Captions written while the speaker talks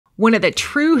One of the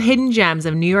true hidden gems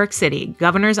of New York City,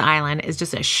 Governor's Island, is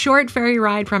just a short ferry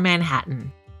ride from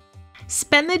Manhattan.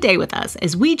 Spend the day with us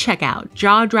as we check out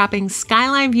jaw-dropping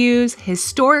skyline views,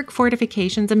 historic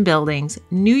fortifications and buildings,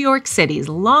 New York City's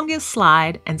longest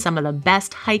slide, and some of the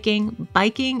best hiking,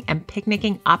 biking, and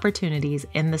picnicking opportunities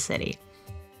in the city.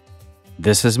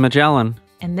 This is Magellan.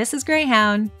 And this is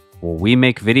Greyhound. Where we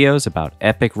make videos about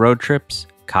epic road trips,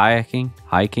 kayaking,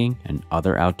 hiking, and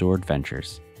other outdoor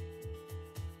adventures.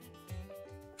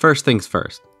 First things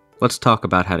first, let's talk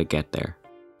about how to get there.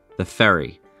 The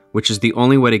ferry, which is the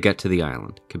only way to get to the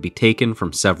island, can be taken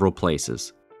from several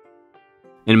places.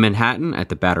 In Manhattan at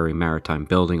the Battery Maritime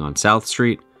Building on South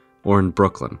Street, or in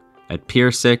Brooklyn at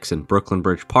Pier 6 in Brooklyn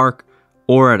Bridge Park,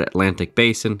 or at Atlantic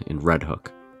Basin in Red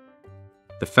Hook.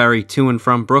 The ferry to and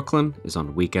from Brooklyn is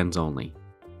on weekends only.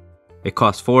 It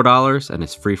costs $4 and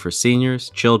is free for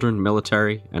seniors, children,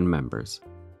 military, and members.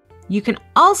 You can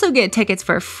also get tickets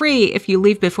for free if you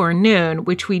leave before noon,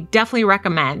 which we definitely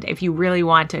recommend if you really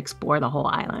want to explore the whole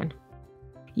island.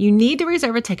 You need to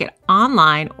reserve a ticket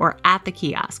online or at the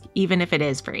kiosk, even if it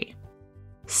is free.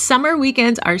 Summer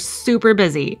weekends are super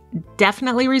busy.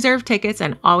 Definitely reserve tickets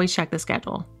and always check the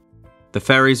schedule. The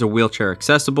ferries are wheelchair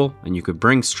accessible, and you could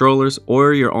bring strollers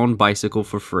or your own bicycle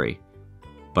for free,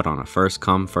 but on a first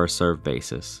come, first served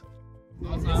basis.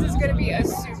 This is going to be a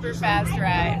super fast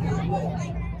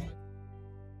ride.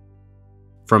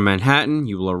 From Manhattan,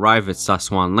 you will arrive at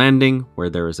Soisson Landing, where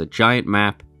there is a giant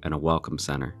map and a welcome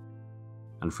center.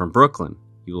 And from Brooklyn,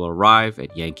 you will arrive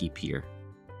at Yankee Pier.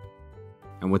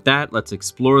 And with that, let's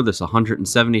explore this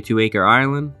 172-acre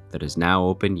island that is now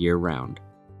open year-round.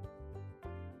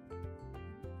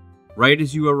 Right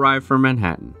as you arrive from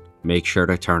Manhattan, make sure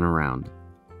to turn around.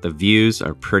 The views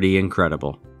are pretty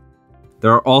incredible.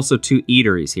 There are also two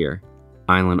eateries here,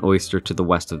 Island Oyster to the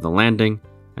west of the landing,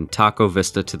 and Taco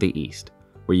Vista to the east,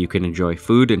 where you can enjoy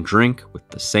food and drink with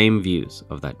the same views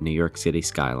of that New York City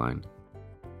skyline.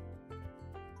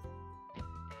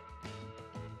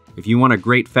 If you want a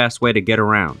great fast way to get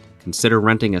around, consider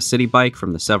renting a city bike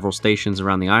from the several stations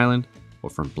around the island, or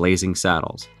from Blazing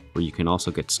Saddles, where you can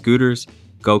also get scooters,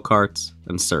 go-karts,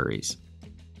 and surreys.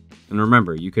 And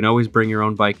remember, you can always bring your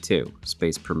own bike too,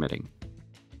 space permitting.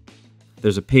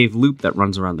 There's a paved loop that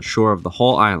runs around the shore of the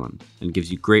whole island and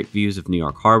gives you great views of New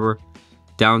York Harbor,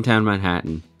 downtown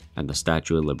Manhattan, and the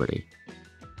Statue of Liberty.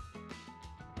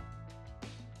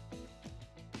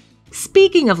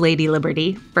 Speaking of Lady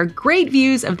Liberty, for great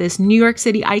views of this New York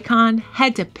City icon,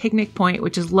 head to Picnic Point,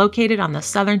 which is located on the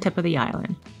southern tip of the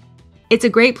island. It's a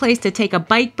great place to take a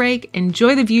bike break,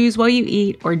 enjoy the views while you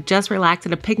eat, or just relax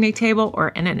at a picnic table or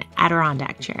in an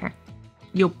Adirondack chair.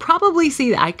 You'll probably see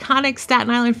the iconic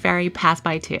Staten Island ferry pass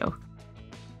by too.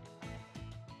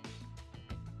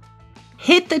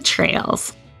 Hit the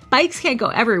trails. Bikes can't go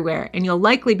everywhere, and you'll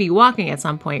likely be walking at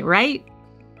some point, right?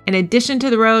 In addition to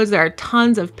the roads, there are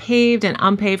tons of paved and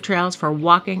unpaved trails for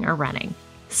walking or running.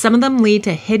 Some of them lead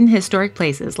to hidden historic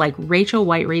places like Rachel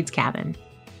Whiteread's cabin.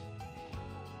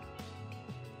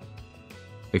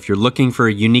 If you're looking for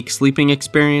a unique sleeping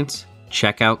experience,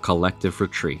 check out Collective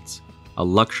Retreats, a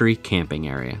luxury camping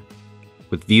area.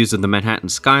 With views of the Manhattan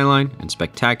skyline and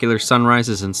spectacular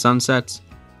sunrises and sunsets,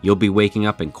 you'll be waking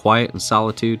up in quiet and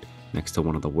solitude next to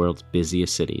one of the world's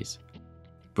busiest cities.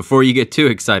 Before you get too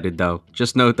excited though,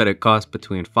 just note that it costs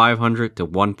between $500 to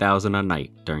 $1,000 a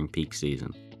night during peak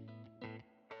season.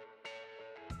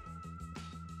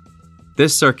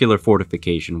 This circular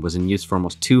fortification was in use for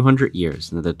almost 200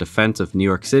 years in the defense of New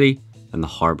York City and the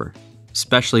harbor,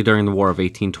 especially during the War of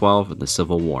 1812 and the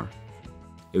Civil War.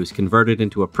 It was converted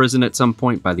into a prison at some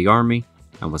point by the Army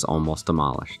and was almost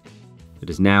demolished. It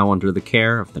is now under the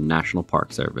care of the National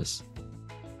Park Service.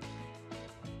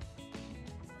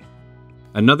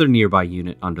 Another nearby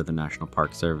unit under the National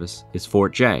Park Service is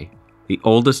Fort J, the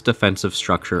oldest defensive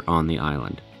structure on the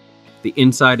island. The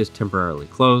inside is temporarily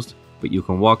closed, but you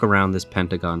can walk around this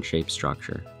pentagon-shaped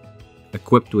structure.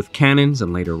 Equipped with cannons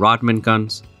and later Rodman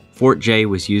guns, Fort J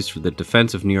was used for the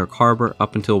defense of New York Harbor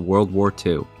up until World War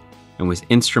II, and was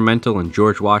instrumental in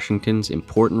George Washington's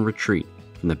important retreat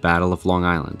from the Battle of Long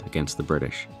Island against the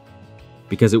British.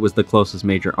 Because it was the closest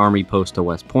major army post to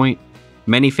West Point,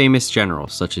 many famous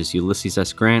generals such as Ulysses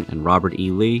S. Grant and Robert E.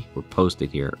 Lee were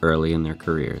posted here early in their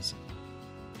careers.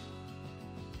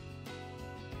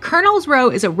 Colonel's Row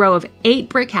is a row of 8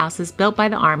 brick houses built by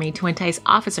the Army to entice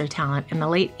officer talent in the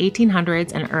late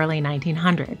 1800s and early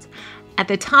 1900s. At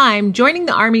the time, joining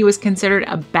the Army was considered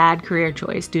a bad career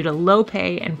choice due to low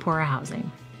pay and poorer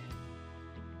housing.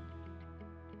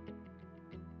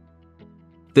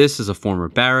 This is a former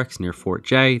barracks near Fort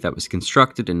J that was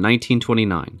constructed in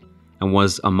 1929 and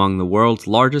was among the world's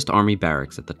largest army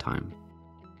barracks at the time.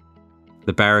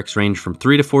 The barracks ranged from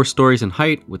 3 to 4 stories in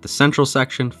height, with the central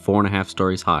section 4.5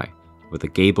 stories high, with a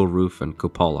gable roof and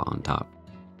cupola on top.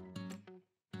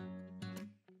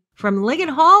 From Liggett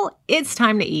Hall, it's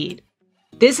time to eat.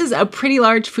 This is a pretty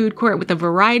large food court with a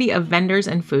variety of vendors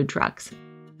and food trucks.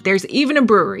 There's even a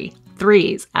brewery,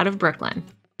 Threes, out of Brooklyn.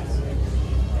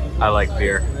 I like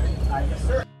beer.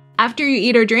 After you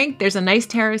eat or drink, there's a nice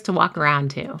terrace to walk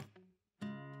around to.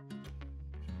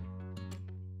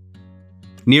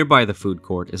 Nearby the food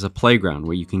court is a playground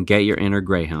where you can get your inner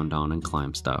greyhound on and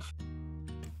climb stuff.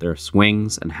 There are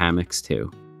swings and hammocks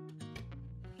too.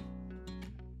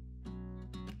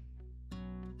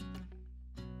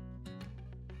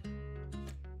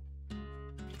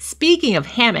 Speaking of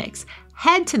hammocks,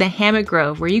 head to the Hammock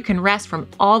Grove where you can rest from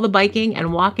all the biking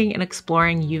and walking and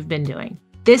exploring you've been doing.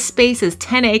 This space is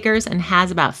 10 acres and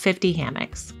has about 50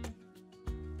 hammocks.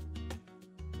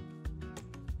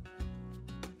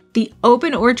 The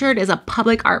Open Orchard is a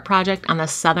public art project on the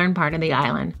southern part of the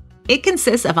island. It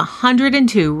consists of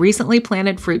 102 recently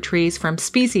planted fruit trees from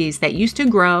species that used to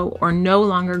grow or no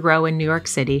longer grow in New York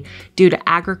City due to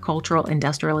agricultural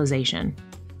industrialization.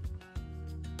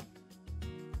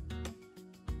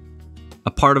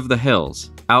 A part of the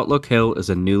hills, Outlook Hill is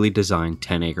a newly designed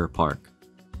 10-acre park.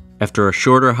 After a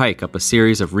shorter hike up a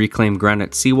series of reclaimed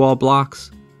granite seawall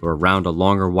blocks, or around a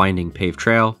longer winding paved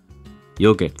trail,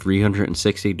 you'll get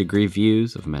 360-degree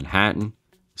views of Manhattan,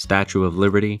 Statue of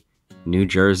Liberty, New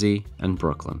Jersey, and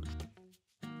Brooklyn.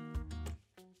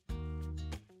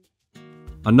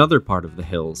 Another part of the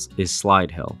hills is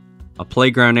Slide Hill, a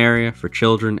playground area for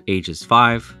children ages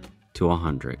 5 to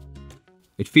 100.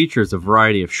 It features a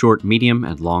variety of short, medium,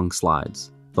 and long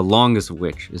slides, the longest of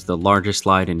which is the largest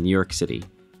slide in New York City,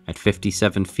 at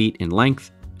 57 feet in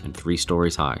length and 3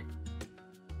 stories high.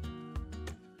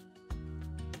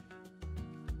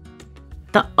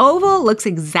 The oval looks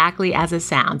exactly as it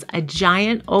sounds, a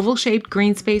giant oval-shaped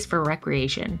green space for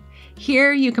recreation.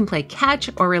 Here you can play catch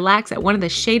or relax at one of the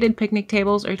shaded picnic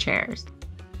tables or chairs.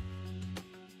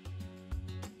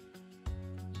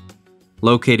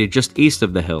 Located just east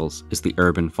of the hills is the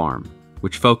Urban Farm,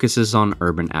 which focuses on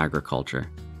urban agriculture.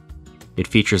 It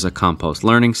features a compost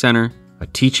learning center, a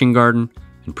teaching garden,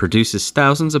 and produces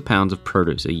thousands of pounds of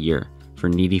produce a year for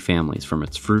needy families from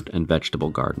its fruit and vegetable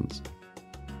gardens.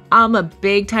 I'm a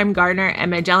big-time gardener,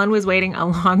 and Magellan was waiting a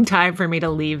long time for me to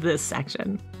leave this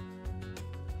section.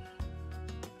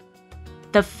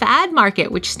 The Fad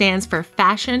Market, which stands for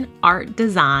Fashion, Art,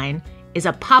 Design, is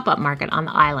a pop-up market on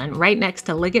the island right next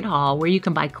to Liggett Hall where you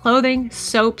can buy clothing,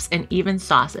 soaps, and even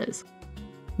sauces.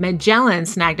 Magellan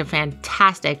snagged a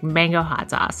fantastic mango hot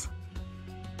sauce.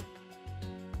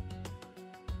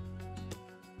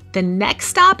 The next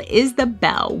stop is the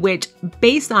bell, which,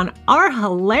 based on our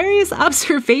hilarious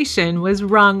observation, was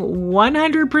rung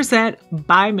 100%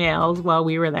 by males while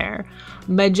we were there.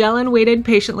 Magellan waited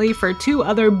patiently for 2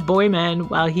 other boy men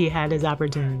while he had his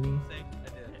opportunity.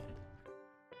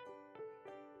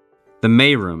 The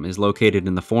May Room is located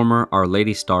in the former Our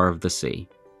Lady Star of the Sea,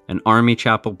 an army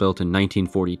chapel built in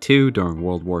 1942 during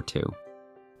World War II.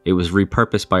 It was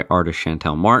repurposed by artist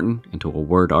Chantal Martin into a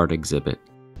word art exhibit.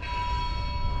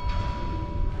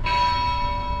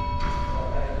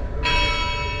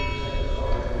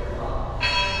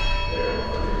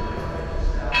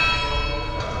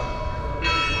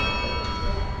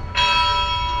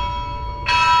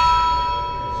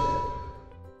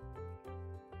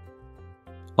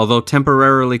 Although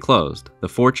temporarily closed, the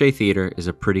Forte Theater is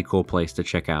a pretty cool place to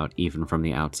check out even from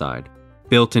the outside.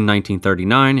 Built in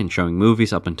 1939 and showing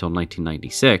movies up until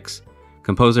 1996,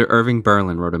 composer Irving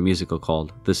Berlin wrote a musical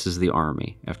called This Is the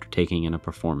Army after taking in a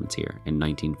performance here in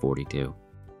 1942.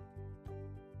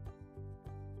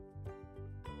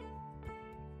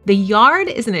 The Yard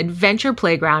is an adventure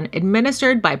playground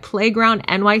administered by Playground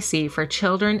NYC for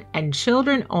children and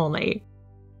children only.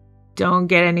 Don't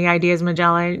get any ideas,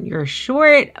 Magellan. You're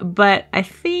short, but I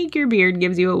think your beard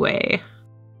gives you away.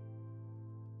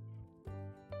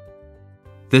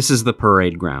 This is the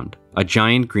Parade Ground, a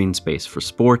giant green space for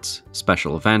sports,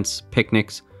 special events,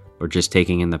 picnics, or just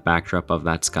taking in the backdrop of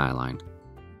that skyline.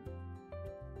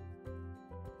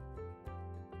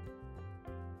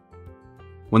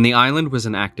 When the island was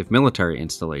an active military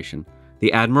installation,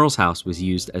 the Admiral's house was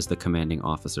used as the commanding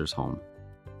officer's home.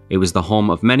 It was the home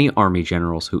of many army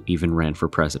generals who even ran for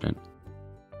president.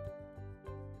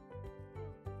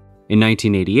 In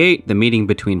 1988, the meeting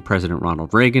between President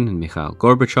Ronald Reagan and Mikhail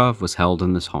Gorbachev was held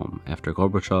in this home after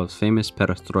Gorbachev's famous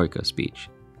Perestroika speech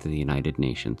to the United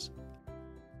Nations.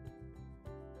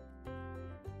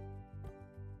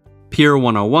 Pier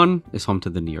 101 is home to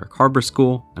the New York Harbor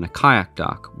School and a kayak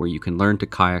dock where you can learn to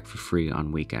kayak for free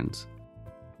on weekends.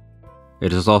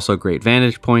 It is also a great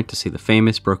vantage point to see the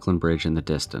famous Brooklyn Bridge in the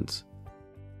distance.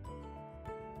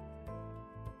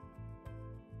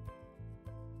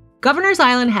 Governor's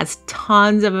Island has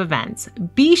tons of events.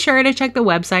 Be sure to check the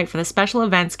website for the special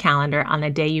events calendar on the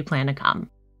day you plan to come.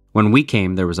 When we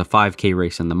came, there was a 5K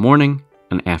race in the morning,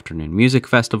 an afternoon music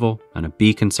festival, and a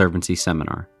bee conservancy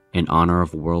seminar in honor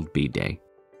of World Bee Day.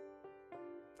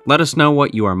 Let us know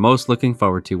what you are most looking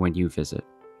forward to when you visit,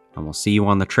 and we'll see you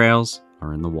on the trails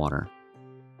or in the water.